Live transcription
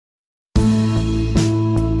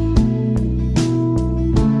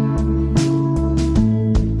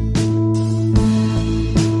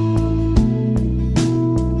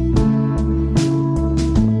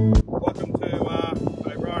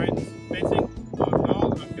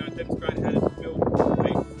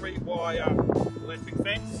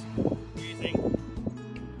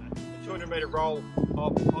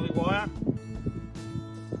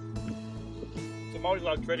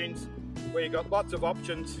building log treadings where you've got lots of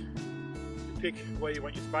options to pick where you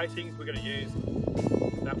want your spacings. We're going to use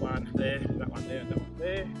that one there, that one there, and that one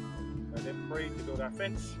there. So they're free to build our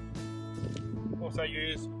fence. Also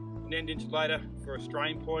use an end insulator for a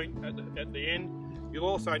strain point at the end. You'll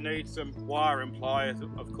also need some wire and pliers,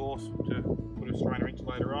 of course, to put a strainer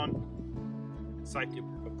insulator on. Safety,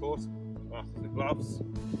 of course, the gloves.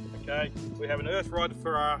 Okay, we have an earth rod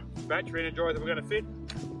for our battery energizer we're going to fit.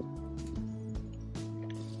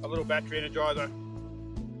 A little battery energizer,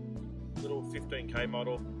 little 15k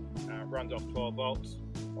model, runs off 12 volts,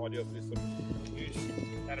 ideal for this sort of use.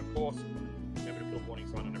 And of course, remember to put a warning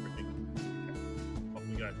sign on everything. Okay, off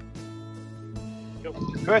we go.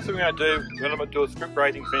 First thing we're going to do, we're going to do a strip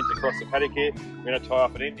grazing fence across the paddock here. We're going to tie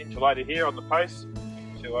off an end insulator here on the post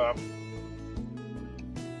to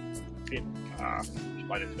fit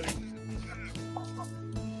insulator fitting.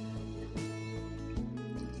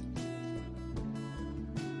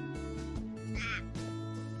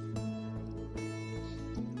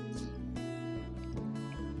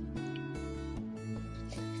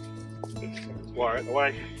 Just wire it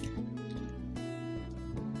away.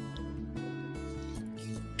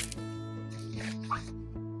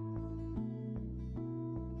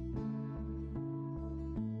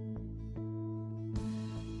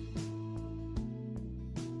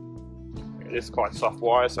 It is quite soft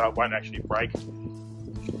wire, so it won't actually break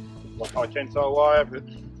like high tensile wire, but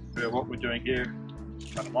for what we're doing here,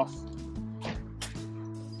 cut them off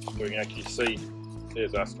so we can actually see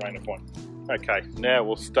there's our strainer point. Okay, now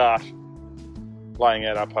we'll start laying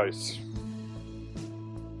out our posts.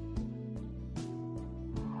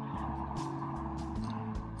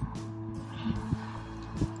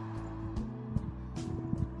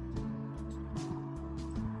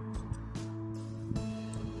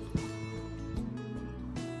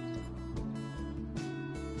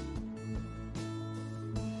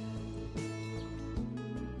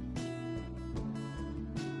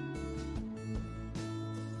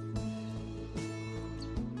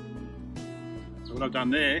 So what I've done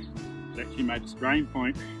there is actually made a strain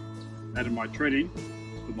point out of my treading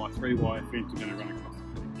for my 3-wire fence I'm going to run across the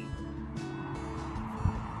paddock here.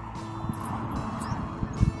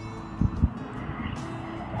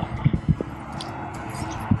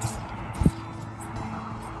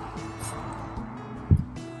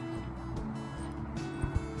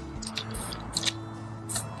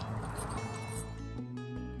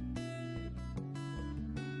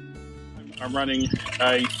 I'm running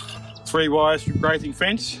a 3-wire grazing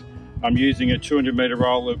fence. I'm using a 200 metre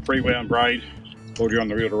roll of pre-wound braid already on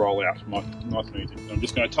the reel to roll out. Nice and easy. So I'm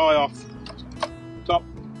just going to tie off top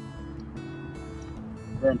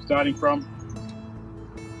where I'm starting from.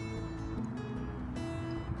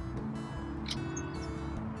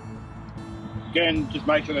 Again, just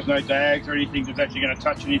make sure there's no dags or anything that's actually going to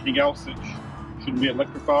touch anything else that shouldn't be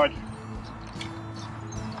electrified.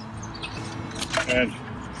 And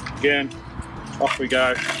again, off we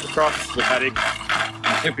go across the paddock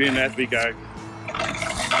and tip in as we go.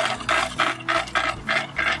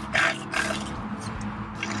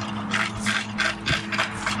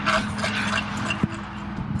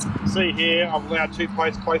 See here, I've allowed 2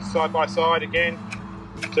 posts close side by side again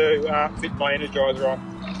to fit my energizer on.